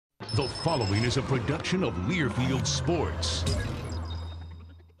The following is a production of Learfield Sports.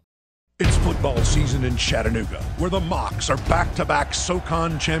 It's football season in Chattanooga, where the Mocs are back-to-back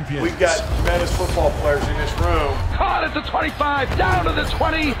SoCon champions. We've got tremendous football players in this room. Caught at the 25, down to the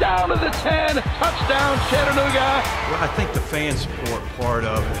 20, down to the 10, touchdown Chattanooga. Well, I think the fan support part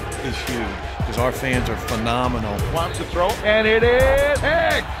of it is huge, because our fans are phenomenal. Wants to throw, and it is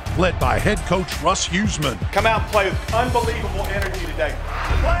picked. Led by head coach Russ Huesman. Come out and play with unbelievable energy today.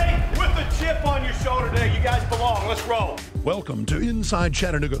 Play with a chip on your shoulder today. You guys belong. Let's roll. Welcome to Inside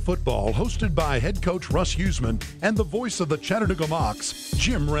Chattanooga Football, hosted by head coach Russ Huesman and the voice of the Chattanooga Mocs,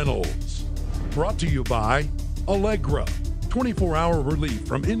 Jim Reynolds. Brought to you by Allegra, 24-hour relief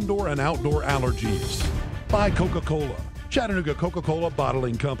from indoor and outdoor allergies. By Coca-Cola, Chattanooga Coca-Cola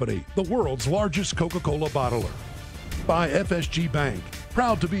Bottling Company, the world's largest Coca-Cola bottler. By FSG Bank,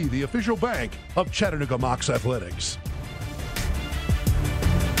 proud to be the official bank of Chattanooga Mocs Athletics.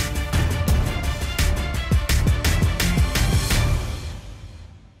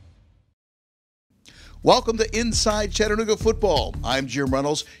 Welcome to Inside Chattanooga Football. I'm Jim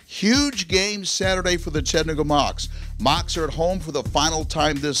Reynolds. Huge game Saturday for the Chattanooga Mocs. Mocs are at home for the final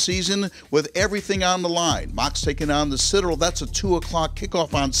time this season with everything on the line. Mocs taking on the Citadel. That's a 2 o'clock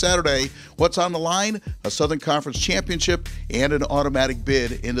kickoff on Saturday. What's on the line? A Southern Conference championship and an automatic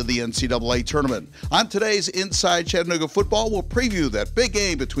bid into the NCAA tournament. On today's Inside Chattanooga Football, we'll preview that big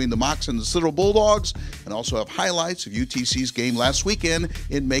game between the Mocs and the Citadel Bulldogs and also have highlights of UTC's game last weekend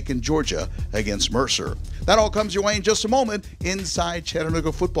in Macon, Georgia against Mercer. That all comes your way in just a moment. Inside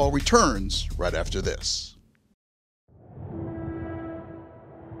Chattanooga Football returns right after this.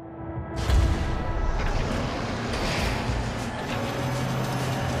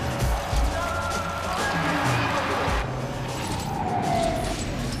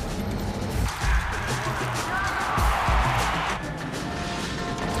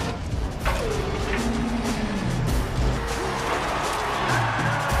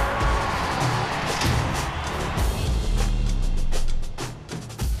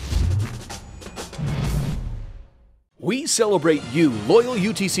 We celebrate you, loyal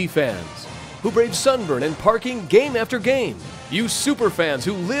UTC fans, who brave sunburn and parking game after game. You super fans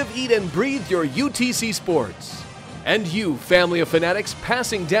who live, eat, and breathe your UTC sports. And you, family of fanatics,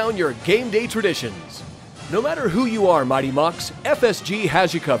 passing down your game day traditions. No matter who you are, Mighty Mocs, FSG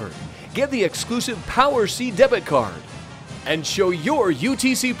has you covered. Get the exclusive Power C debit card and show your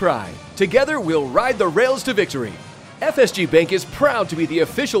UTC pride. Together, we'll ride the rails to victory. FSG Bank is proud to be the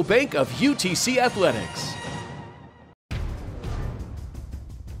official bank of UTC Athletics.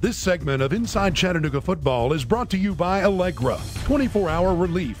 This segment of Inside Chattanooga Football is brought to you by Allegra, 24-hour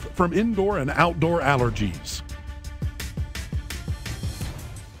relief from indoor and outdoor allergies.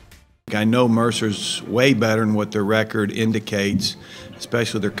 I know Mercer's way better than what their record indicates,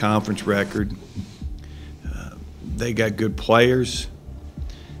 especially their conference record. They got good players.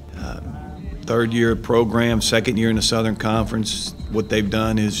 Third-year program, second year in the Southern Conference. What they've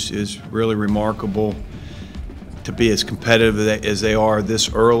done is really remarkable. To be as competitive as they are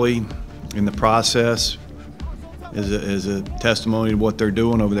this early in the process is a testimony to what they're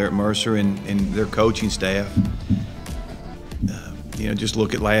doing over there at Mercer and their coaching staff. Just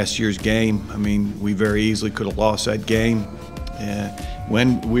look at last year's game. I mean, we very easily could have lost that game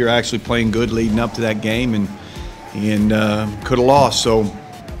when we were actually playing good leading up to that game and could have lost. So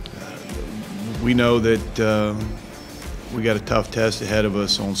we know that we got a tough test ahead of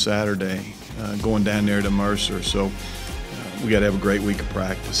us on Saturday. Going down there to Mercer, so we got to have a great week of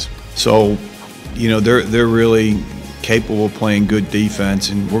practice. So, they're really capable of playing good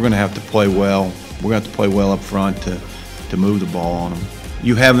defense, and we're going to have to play well. We're going to have to play well up front to move the ball on them.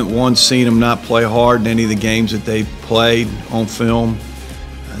 You haven't once seen them not play hard in any of the games that they've played on film.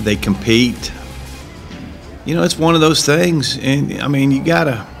 They compete. It's one of those things, and I mean, you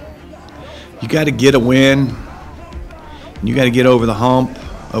gotta get a win. You got to get over the hump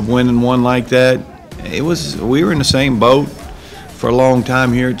of winning one like that. We were in the same boat for a long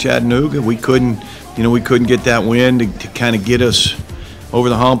time here at Chattanooga. We couldn't get that win to kind of get us over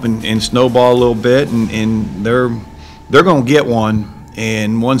the hump and snowball a little bit, and they're going to get one.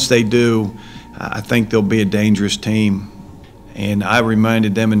 And once they do, I think they'll be a dangerous team. And I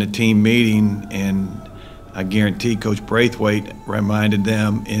reminded them in the team meeting, and I guarantee Coach Braithwaite reminded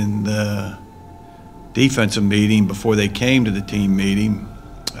them in the defensive meeting before they came to the team meeting.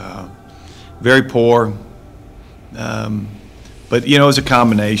 Very poor, but it was a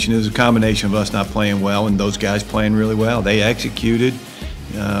combination. It was a combination of us not playing well and those guys playing really well. They executed.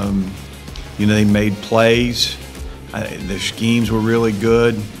 They made plays. Their schemes were really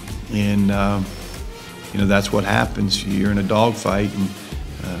good, and that's what happens. You're in a dogfight, and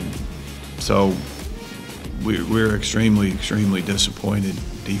So we're extremely disappointed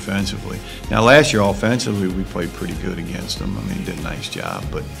defensively. Now last year offensively we played pretty good against them. I mean, did a nice job,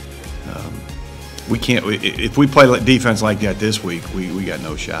 but we can't. If we play defense like that this week, we got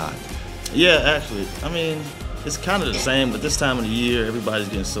no shot. Yeah, actually, I mean, it's kind of the same, but this time of the year, everybody's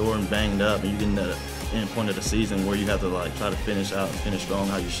getting sore and banged up, and you're getting to the end point of the season where you have to like try to finish out and finish strong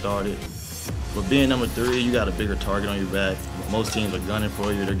how you started. But being number 3, you got a bigger target on your back. Most teams are gunning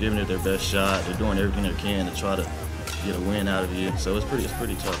for you. They're giving it their best shot. They're doing everything they can to try to get a win out of you. So it's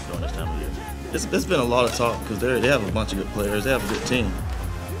pretty tough during this time of year. It's been a lot of talk because they have a bunch of good players. They have a good team.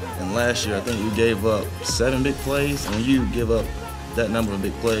 And last year, I think we gave up 7 big plays. And when you give up that number of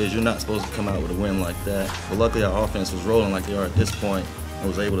big plays, you're not supposed to come out with a win like that. But luckily, our offense was rolling like they are at this point and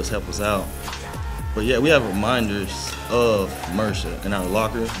was able to help us out. But yeah, we have reminders of Mercer in our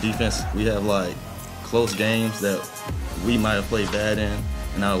locker. Defense, we have like close games that we might have played bad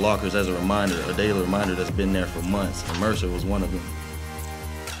in our lockers as a reminder, a daily reminder that's been there for months. And Mercer was one of them.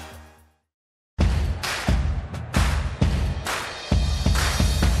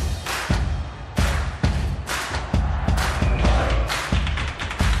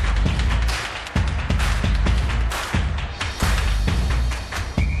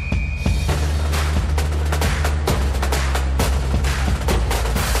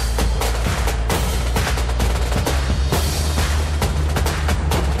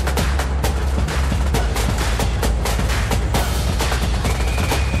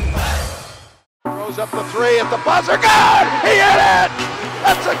 Up the 3 at the buzzer. Good! He hit it!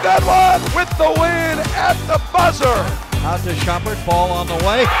 That's a good one with the win at the buzzer. Out to Shumpert, ball on the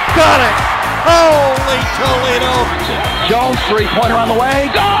way. Got it! Holy Toledo! Jones, three-pointer on the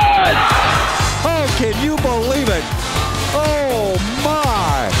way. Good! Oh, can you believe it? Oh,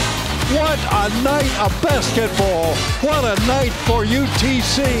 my! What a night of basketball. What a night for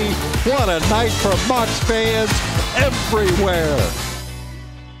UTC. What a night for Mocs fans everywhere.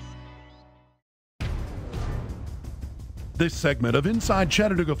 This segment of Inside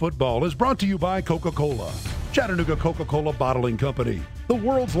Chattanooga Football is brought to you by Coca-Cola. Chattanooga Coca-Cola Bottling Company, the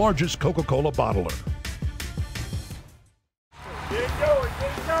world's largest Coca-Cola bottler.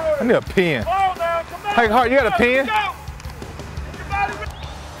 I need a pen. Hey, Hart, you got a pen?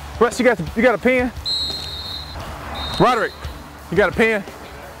 Russ, you got a pen? Roderick, you got a pen?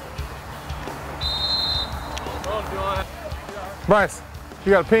 Bryce,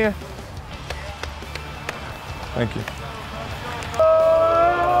 you got a pen? Thank you.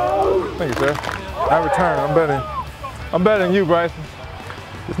 Thank you, sir. I return. I'm better than you, Bryson.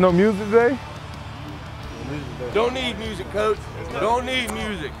 There's no music today? Don't need music, Coach. Don't need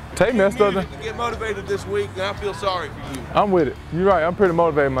music. Take me, to get motivated this week, and I feel sorry for you. I'm with it. You're right. I'm pretty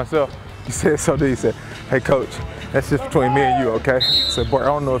motivated myself. He said so. He said, "Hey, Coach, that's just between me and you, okay?" I said, "Boy, I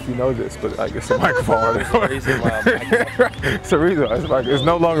don't know if you know this, but like it's a microphone." It's a reason. It's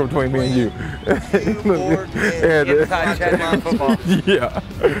no longer between me and you. Inside Chattanooga Football. Yeah.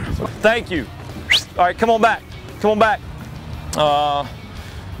 Thank you. All right, come on back. Come on back.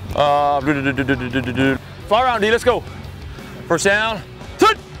 Fly around, D. Let's go. First down.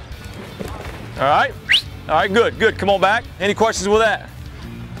 All right. All right, good, good. Come on back. Any questions with that?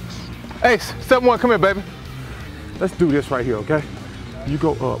 Hey, step 1, come here, baby. Let's do this right here, okay? You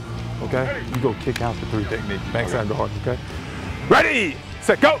go up, okay? You go kick out the 3 technique. Backside guard, okay? Ready,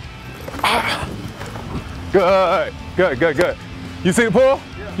 set, go! Ah. Good, good, good, good. You see the pull?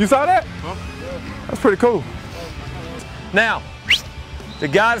 Yeah. You saw that? That's pretty cool. Now, the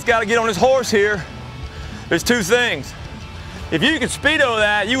guy that's got to get on his horse here, there's 2 things. If you can speedo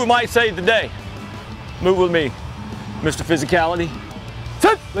that, you might save the day. Move with me, Mr. Physicality.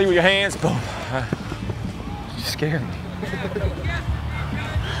 Sit. Lead with your hands. Boom. You scared me.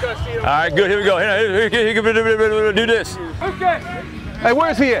 All right, good. Here we go. Here, do this. Okay. Hey,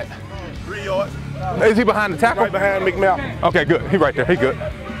 where's he at? 3 yards. Is he behind the tackle? Right behind McMillan. Okay, good. He right there. He good.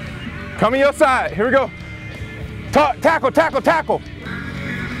 Come on your side. Here we go. Tackle, tackle, tackle.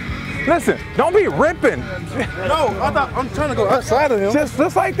 Listen, don't be ripping. No, I'm trying to go outside of him. Just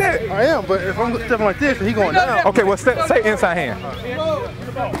like that. I am, but if I'm stepping like this, he going down. Okay, well, say inside hand.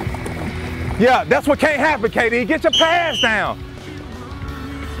 Yeah, that's what can't happen, KD. Get your pass down.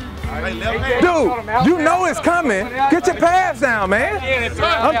 Dude, you know it's coming. Get your pass down, man.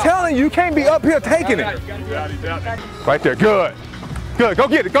 I'm telling you, you can't be up here taking it. Right there, good. Good, go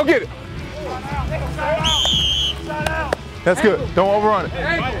get it, go get it. That's good, don't overrun it.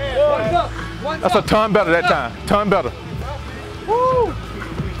 That's a ton better that time, ton better. Woo.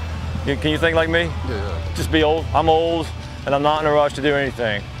 Can you think like me? Yeah. Just be old. I'm old, and I'm not in a rush to do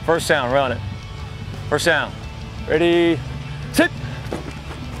anything. First down, run it. First down. Ready, sit.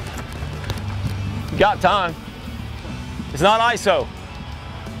 got time. It's not ISO.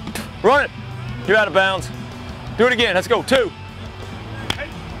 Run it. You're out of bounds. Do it again. Let's go. 2.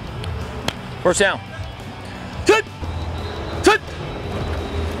 First down. Sit. Sit.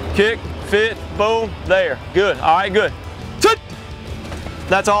 Kick, fit, boom, there. Good. All right, good. Sit.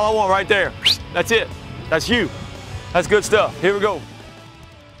 That's all I want right there. That's it. That's you. That's good stuff. Here we go.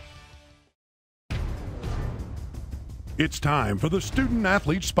 It's time for the Student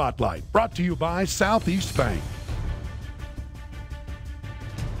Athlete Spotlight, brought to you by Southeast Bank.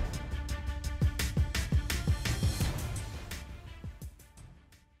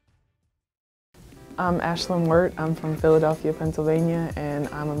 I'm Ashlyn Wert. I'm from Philadelphia, Pennsylvania, and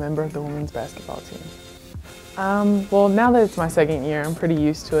I'm a member of the women's basketball team. Well, now that it's my second year, I'm pretty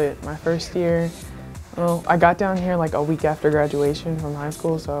used to it. My first year, well, I got down here like a week after graduation from high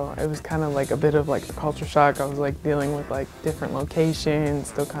school, so it was kind of like a bit of like a culture shock. I was like dealing with like different locations,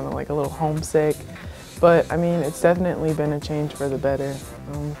 still kind of like a little homesick. But I mean, it's definitely been a change for the better.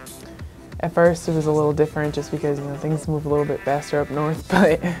 At first it was a little different just because, you know, things move a little bit faster up north,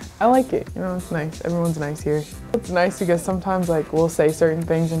 but I like it, you know, it's nice. Everyone's nice here. It's nice because sometimes like we'll say certain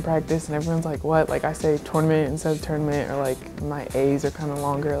things in practice and everyone's like, what? Like I say tournament instead of tournament, or like my A's are kind of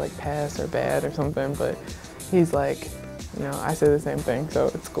longer, like pass or bad or something, but he's like, you know, I say the same thing, so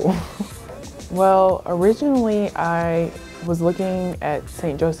it's cool. Well, originally I was looking at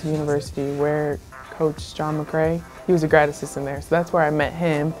St. Joseph University where Coach John McCray, he was a grad assistant there, so that's where I met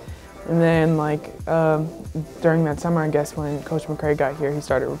him. And then like during that summer, I guess when Coach McCray got here, he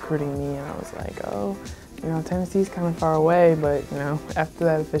started recruiting me and I was like, oh, you know, Tennessee's kind of far away, but you know, after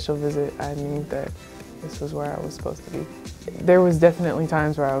that official visit, I knew that this was where I was supposed to be. There was definitely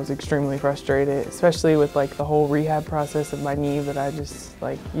times where I was extremely frustrated, especially with like the whole rehab process of my knee, that I just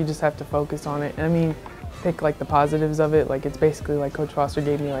like, you just have to focus on it. And I mean, pick like the positives of it. Like it's basically like Coach Foster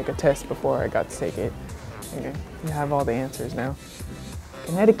gave me like a test before I got to take it. Okay, you have all the answers now.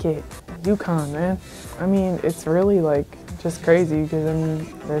 Connecticut, UConn, man. I mean, it's really like just crazy because I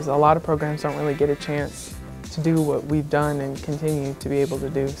mean, there's a lot of programs don't really get a chance to do what we've done and continue to be able to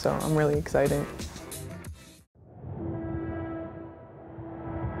do. So I'm really excited.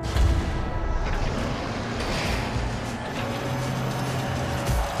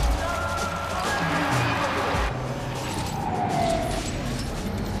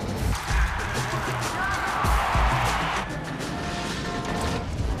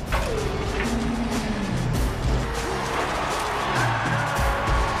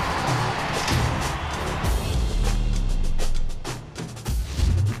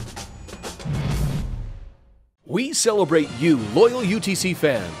 We celebrate you, loyal UTC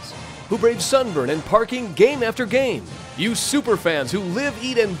fans, who brave sunburn and parking game after game. You super fans who live,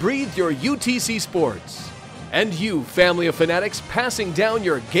 eat, and breathe your UTC sports. And you, family of fanatics, passing down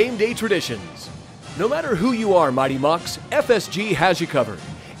your game day traditions. No matter who you are, Mighty Mocs, FSG has you covered.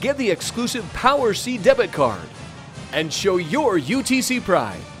 Get the exclusive Power C debit card and show your UTC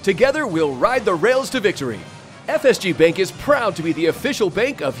pride. Together, we'll ride the rails to victory. FSG Bank is proud to be the official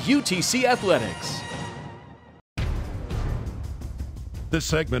bank of UTC Athletics. This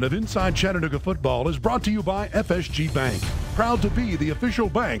segment of Inside Chattanooga Football is brought to you by FSG Bank, proud to be the official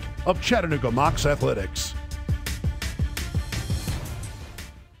bank of Chattanooga Mocs Athletics.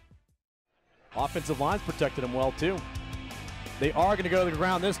 Offensive line's protected him well, too. They are going to go to the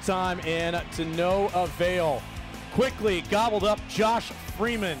ground this time, and to no avail. Quickly gobbled up Josh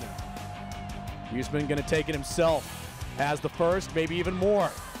Freeman. Huesman going to take it himself. Has the first, maybe even more.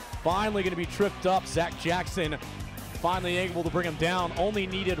 Finally going to be tripped up. Zach Jackson finally able to bring him down. Only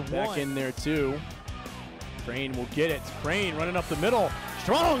needed one. Back in there, too. Crane will get it. Crane running up the middle.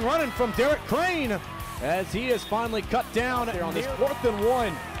 Strong running from Derek Crane as he is finally cut down there on this 4th and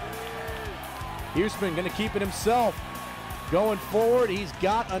 1. Huesman going to keep it himself. Going forward, he's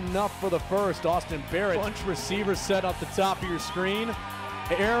got enough for the first. Austin Barrett, bunch receiver set up the top of your screen.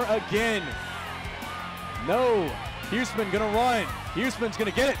 Air again. No. Huesman going to run. Huesman's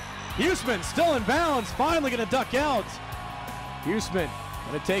going to get it. Huesman still in bounds, finally going to duck out. Huesman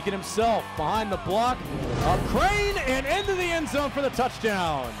going to take it himself behind the block of Crane and into the end zone for the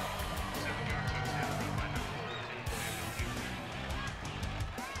touchdown.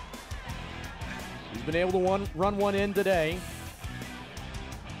 He's been able to run one in today.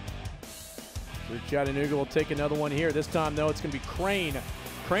 So Chattanooga will take another one here. This time, though, it's going to be Crane.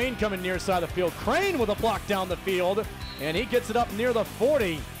 Crane coming near side of the field. Crane with a block down the field, and he gets it up near the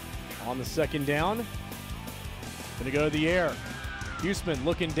 40. On the second down, going to go to the air. Huesman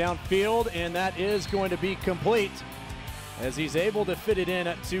looking downfield, and that is going to be complete as he's able to fit it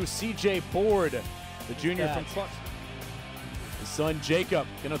in to C.J. Ford, the junior from Clarksville. His son Jacob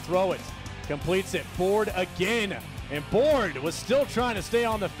going to throw it. completes it. Board again. And Board was still trying to stay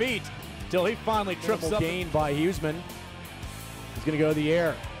on the feet until he finally trips up. Gain by Huesman. He's going to go to the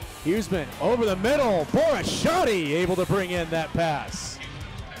air. Huesman over the middle. Borishati able to bring in that pass.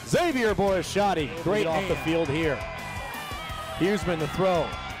 Xavier Borishati, great off the field here. Huesman the throw.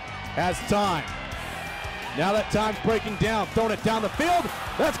 Has time. Now that time's breaking down. Throwing it down the field.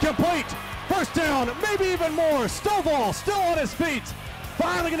 That's complete. First down, maybe even more. Stovall still on his feet.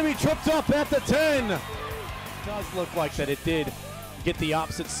 Finally going to be tripped up at the 10. It does look like that it did get the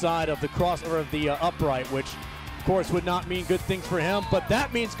opposite side of the cross or of the upright, which of course would not mean good things for him, but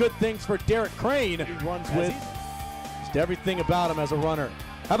that means good things for Derek Crane. He runs with just everything about him as a runner.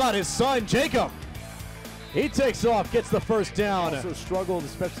 How about his son, Jacob? He takes off, gets the first down. Also struggled,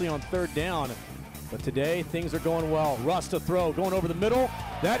 especially on third down. But today, things are going well. Russ to throw, going over the middle.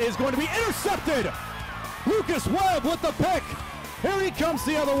 That is going to be intercepted. Lucas Webb with the pick. Here he comes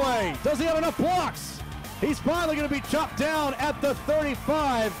the other way. Does he have enough blocks? He's finally going to be chopped down at the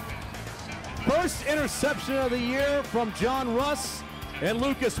 35. First interception of the year from John Russ, and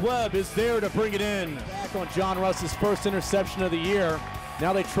Lucas Webb is there to bring it in. Back on John Russ's first interception of the year.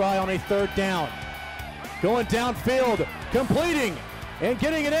 Now they try on a third down. Going downfield, completing, and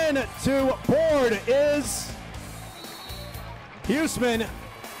getting it in to Board is Huesman.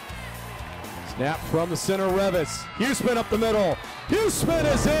 Snap from the center, Revis. Huesman up the middle. Huesman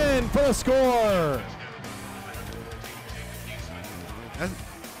is in for the score.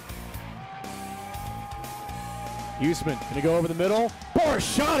 Huesman gonna go over the middle.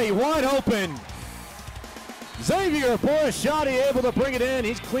 Borishati wide open. Xavier Borishati able to bring it in.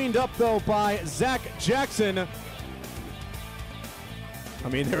 He's cleaned up though by Zach Jackson. I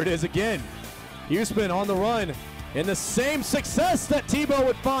mean, there it is again. Huesman on the run, and the same success that Tebow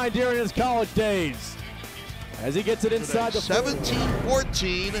would find during his college days. As he gets it inside the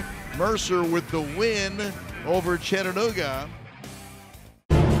 17-14, Mercer with the win over Chattanooga.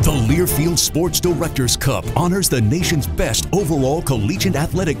 The Learfield Sports Directors Cup honors the nation's best overall collegiate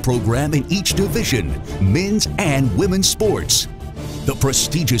athletic program in each division, men's and women's sports. The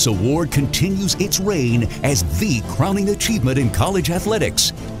prestigious award continues its reign as the crowning achievement in college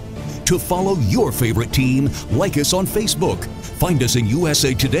athletics. To follow your favorite team, like us on Facebook. Find us in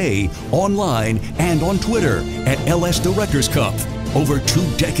USA Today, online, and on Twitter at LS Directors Cup. Over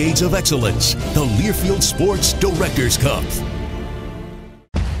 2 decades of excellence, the Learfield Sports Directors Cup.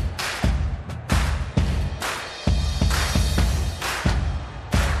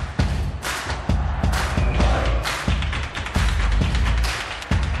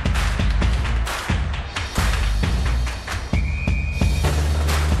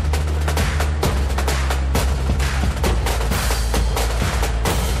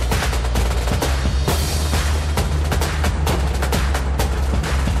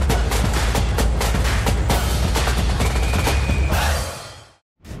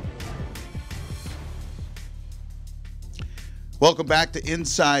 Welcome back to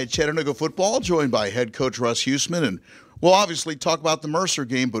Inside Chattanooga Football, joined by head coach Russ Huesman. And we'll obviously talk about the Mercer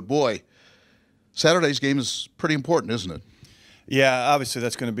game, but boy, Saturday's game is pretty important, isn't it? Yeah, obviously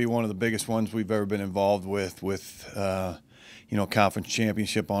that's going to be one of the biggest ones we've ever been involved with conference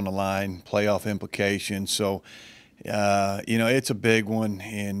championship on the line, playoff implications. So, it's a big one,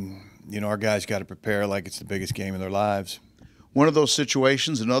 and, our guys got to prepare like it's the biggest game of their lives. One of those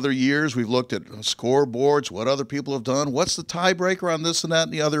situations in other years, we've looked at scoreboards, what other people have done. What's the tiebreaker on this and that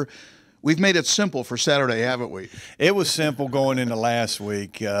and the other? We've made it simple for Saturday, haven't we? It was simple going into last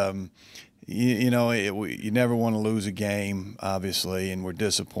week. You never want to lose a game, obviously, and we're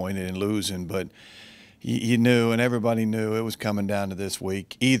disappointed in losing. But you knew, and everybody knew, it was coming down to this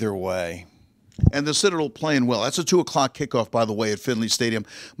week either way. And the Citadel playing well. That's a 2 o'clock kickoff, by the way, at Finley Stadium.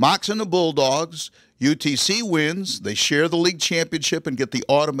 Mocs and the Bulldogs. UTC wins. They share the league championship and get the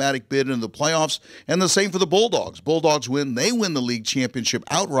automatic bid into the playoffs. And the same for the Bulldogs. Bulldogs win. They win the league championship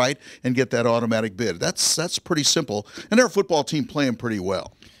outright and get that automatic bid. That's pretty simple. And their football team playing pretty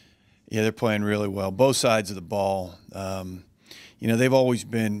well. Yeah, they're playing really well. Both sides of the ball. They've always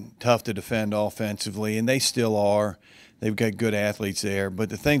been tough to defend offensively, and they still are. They've got good athletes there.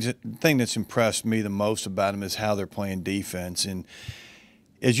 But the thing that's impressed me the most about them is how they're playing defense. And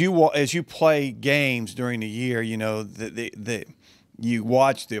as you play games during the year, you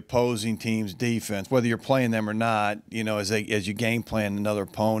watch the opposing team's defense, whether you're playing them or not. As you game plan another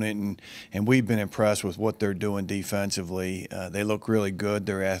opponent, and we've been impressed with what they're doing defensively. They look really good.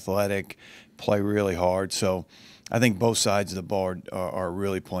 They're athletic, play really hard. So I think both sides of the ball are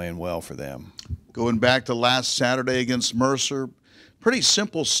really playing well for them. Going back to last Saturday against Mercer, pretty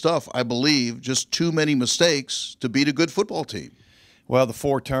simple stuff, I believe. Just too many mistakes to beat a good football team. Well, the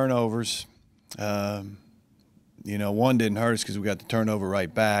 4 turnovers, You know, one didn't hurt us because we got the turnover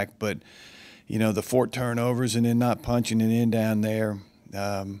right back, but, you know, the 4 turnovers and then not punching it in down there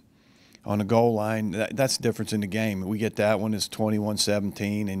on the goal line, that's the difference in the game. We get that one, it's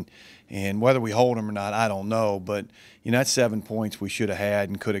 21-17, and whether we hold them or not, I don't know. But, you know, that's 7 points we should have had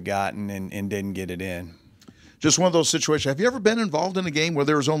and could have gotten and didn't get it in. Just one of those situations. Have you ever been involved in a game where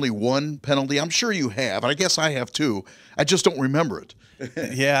there was only one penalty? I'm sure you have, and I guess I have too. I just don't remember it.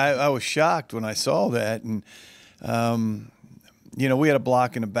 Yeah, I was shocked when I saw that. And, you know, we had a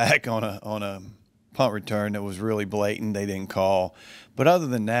block in the back on a punt return that was really blatant. They didn't call. But other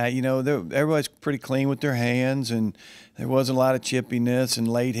than that, you know, everybody's pretty clean with their hands, and there wasn't a lot of chippiness and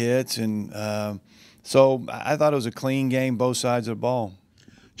late hits. And so I thought it was a clean game, both sides of the ball.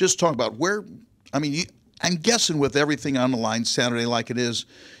 Just talk about where, I mean, I'm guessing with everything on the line Saturday like it is,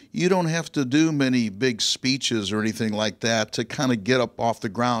 you don't have to do many big speeches or anything like that to kind of get up off the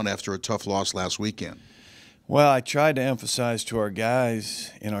ground after a tough loss last weekend. Well, I tried to emphasize to our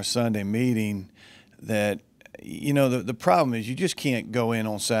guys in our Sunday meeting that, you know, the problem is you just can't go in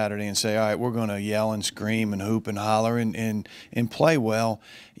on Saturday and say, all right, we're going to yell and scream and hoop and holler and play well.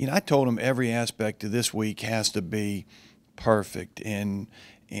 You know, I told them every aspect of this week has to be perfect, and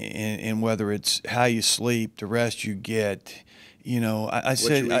whether it's how you sleep, the rest you get. You know, I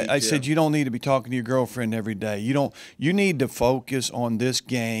said you don't need to be talking to your girlfriend every day. You need to focus on this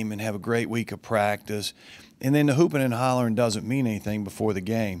game and have a great week of practice. And then the hooping and hollering doesn't mean anything before the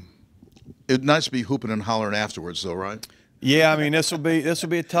game. It's nice to be hooping and hollering afterwards, though, right? Yeah, I mean, this will be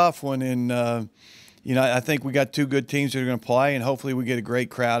a tough one, and you know, I think we got 2 good teams that are going to play, and hopefully we get a great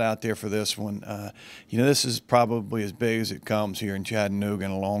crowd out there for this one. You know, this is probably as big as it comes here in Chattanooga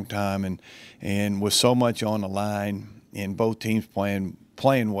in a long time, and with so much on the line, and both teams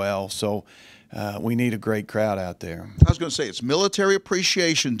playing well, so we need a great crowd out there. I was going to say, it's Military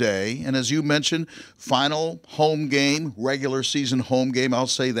Appreciation Day, and as you mentioned, final home game, regular season home game, I'll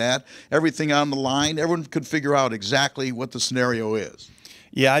say that. Everything on the line, everyone could figure out exactly what the scenario is.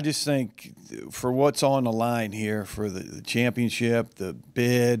 Yeah, I just think for what's on the line here, for the championship, the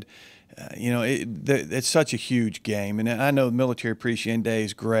bid, you know, it's such a huge game. And I know Military Appreciation Day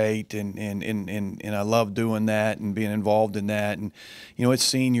is great, and I love doing that and being involved in that. And, you know, it's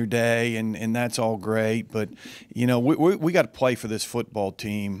senior day, and that's all great. But, you know, we got to play for this football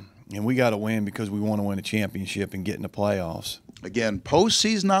team, and we got to win because we want to win a championship and get in the playoffs. Again,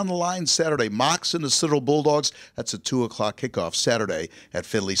 postseason on the line Saturday. Mocs and the Citadel Bulldogs. That's a 2 o'clock kickoff Saturday at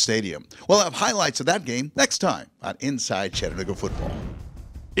Finley Stadium. We'll have highlights of that game next time on Inside Chattanooga Football.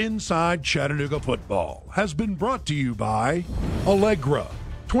 Inside Chattanooga Football has been brought to you by Allegra,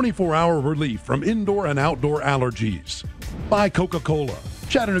 24-hour relief from indoor and outdoor allergies. By Coca-Cola,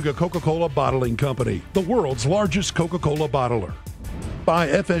 Chattanooga Coca-Cola Bottling Company, the world's largest Coca-Cola bottler. By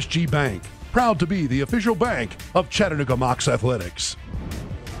FSG Bank, proud to be the official bank of Chattanooga Mocs Athletics.